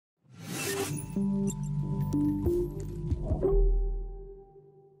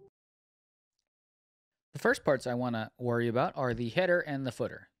first parts I want to worry about are the header and the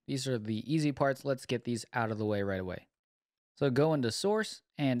footer. These are the easy parts. Let's get these out of the way right away. So go into source,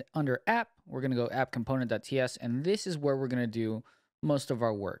 and under app, we're going to go app component.ts, and this is where we're going to do most of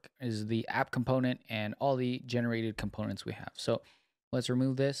our work, is the app component and all the generated components we have. So let's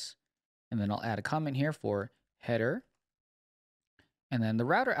remove this, and then I'll add a comment here for header. And then the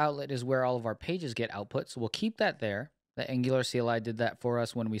router outlet is where all of our pages get output, so we'll keep that there. The Angular CLI did that for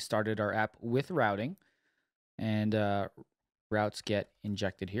us when we started our app with routing, and routes get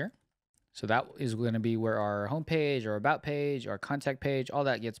injected here. So that is going to be where our home page, our about page, our contact page, all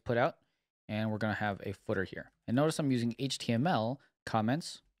that gets put out. And we're going to have a footer here. And notice I'm using HTML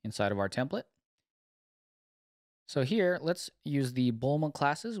comments inside of our template. So here, let's use the Bulma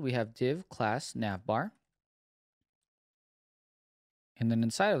classes. We have div class navbar. And then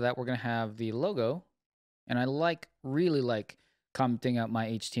inside of that, we're going to have the logo. And I really like commenting out my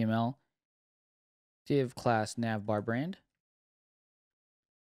HTML. Div class navbar brand.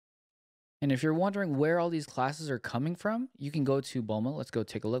 And if you're wondering where all these classes are coming from, you can go to Bulma. Let's go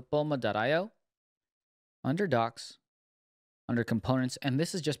take a look. Bulma.io, under docs, under components. And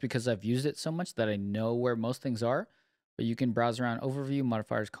this is just because I've used it so much that I know where most things are. But you can browse around overview,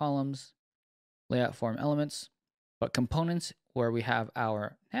 modifiers, columns, layout, form, elements. But components, where we have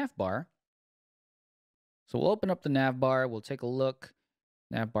our navbar. So we'll open up the navbar. We'll take a look.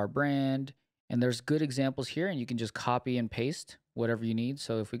 Navbar brand. And there's good examples here, and you can just copy and paste whatever you need.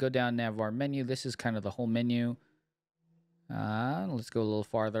 So if we go down navbar menu, this is kind of the whole menu. Let's go a little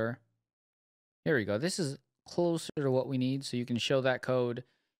farther. Here we go. This is closer to what we need, so you can show that code.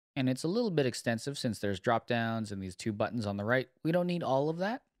 And it's a little bit extensive since there's drop downs and these two buttons on the right. We don't need all of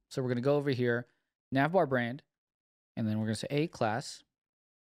that. So we're going to go over here, navbar brand, and then we're going to say a class,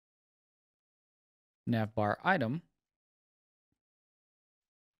 navbar item.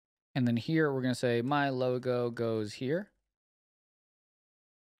 And then here we're going to say my logo goes here.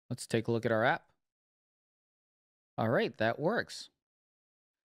 Let's take a look at our app. All right, that works.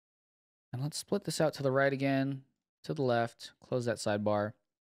 And let's split this out to the right again, to the left, close that sidebar.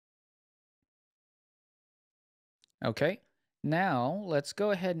 Okay, now let's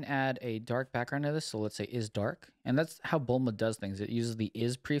go ahead and add a dark background to this. So let's say is dark. And that's how Bulma does things. It uses the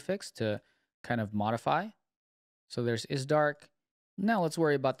is prefix to kind of modify. So there's is dark. Now let's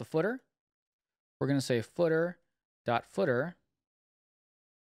worry about the footer. We're going to say footer.footer.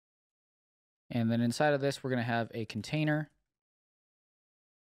 And then inside of this, we're going to have a container.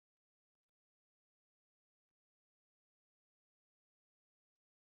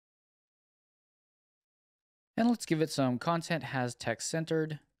 And let's give it some content has text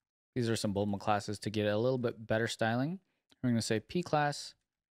centered. These are some Bulma classes to get a little bit better styling. We're going to say P class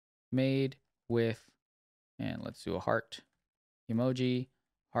made with, and let's do a heart emoji,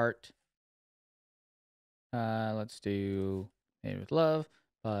 heart. Let's do made with love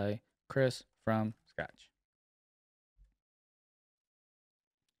by Chris from scratch.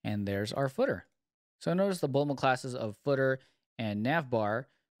 And there's our footer. So notice the Bulma classes of footer and navbar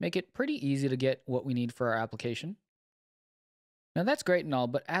make it pretty easy to get what we need for our application. Now that's great and all,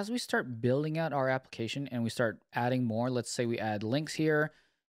 but as we start building out our application and we start adding more, let's say we add links here,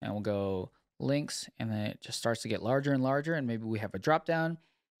 and we'll go links, and then it just starts to get larger and larger, and maybe we have a drop down.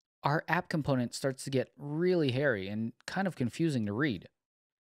 Our app component starts to get really hairy and kind of confusing to read.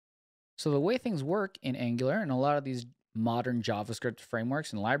 So the way things work in Angular and a lot of these modern JavaScript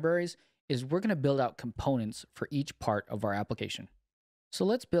frameworks and libraries is we're going to build out components for each part of our application. So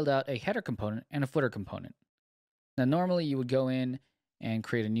let's build out a header component and a footer component. Now normally you would go in and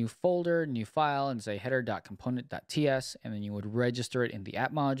create a new folder, new file, and say header.component.ts, and then you would register it in the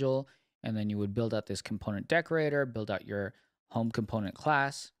app module, and then you would build out this component decorator, build out your home component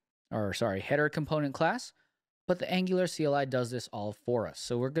class, or sorry, header component class. But the Angular CLI does this all for us.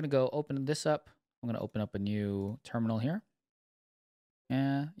 So we're going to go open this up. I'm going to open up a new terminal here.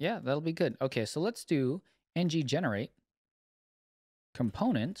 Yeah, that'll be good. Okay, so let's do ng generate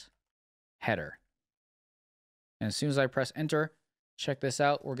component header. And as soon as I press enter, check this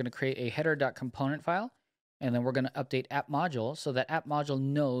out. We're going to create a header.component file, and then we're going to update app module so that app module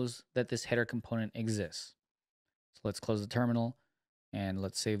knows that this header component exists. So let's close the terminal and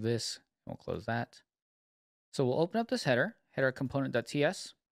let's save this. We'll close that. So we'll open up this header,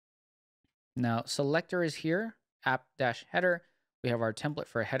 header.component.ts. Now selector is here, app-header. We have our template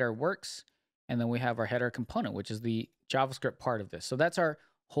for header works, and then we have our header component, which is the JavaScript part of this. So that's our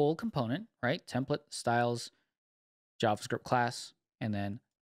whole component, right? Template, styles, JavaScript class, and then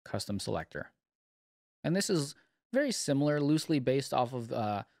custom selector. And this is very similar, loosely based off of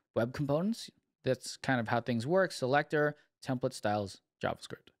web components. That's kind of how things work. Selector, template, styles,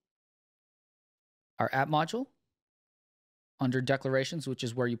 JavaScript. our app module. Under declarations, which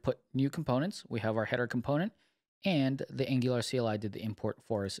is where you put new components, we have our header component, and the Angular CLI did the import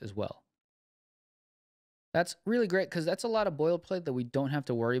for us as well. That's really great because that's a lot of boilerplate that we don't have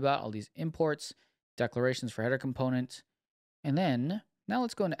to worry about. All these imports, declarations for header component. And then now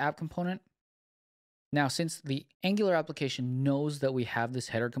let's go into app component. Now, since the Angular application knows that we have this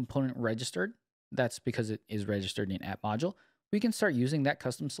header component registered, that's because it is registered in app module, we can start using that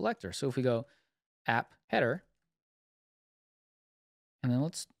custom selector. So if we go app header, and then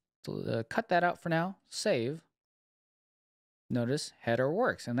let's cut that out for now, save. Notice header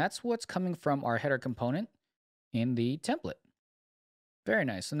works, and that's what's coming from our header component in the template. Very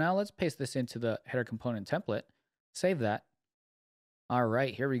nice. So now let's paste this into the header component template, save that. All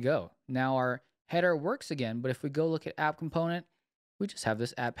right, here we go. Now our header works again, but if we go look at app component, we just have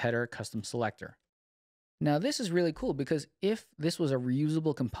this app header custom selector. Now this is really cool because if this was a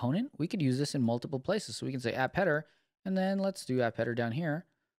reusable component, we could use this in multiple places. So we can say app header, and then let's do app header down here.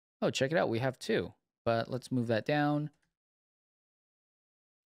 Oh, check it out. We have two, but let's move that down.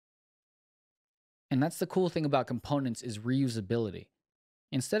 And that's the cool thing about components is reusability.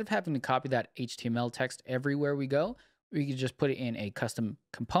 Instead of having to copy that HTML text everywhere we go, we could just put it in a custom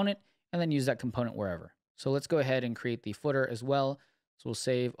component and then use that component wherever. So let's go ahead and create the footer as well. So we'll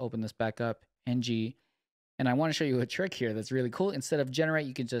save, open this back up, ng. And I want to show you a trick here that's really cool. Instead of generate,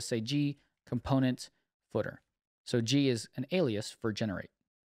 you can just say G component footer. So G is an alias for generate.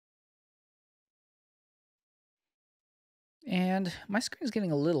 And my screen is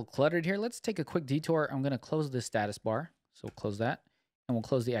getting a little cluttered here. Let's take a quick detour. I'm going to close this status bar. So we'll close that. And we'll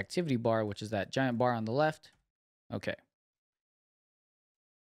close the activity bar, which is that giant bar on the left. Okay.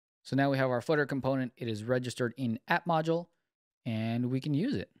 So now we have our footer component. It is registered in app module, and we can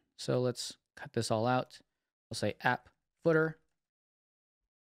use it. So let's cut this all out. We'll say app footer.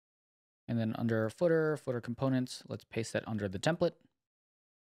 And then under footer components, let's paste that under the template.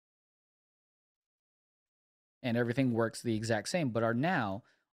 And everything works the exact same, but our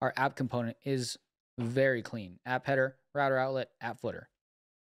app component is very clean. App header, router outlet, app footer.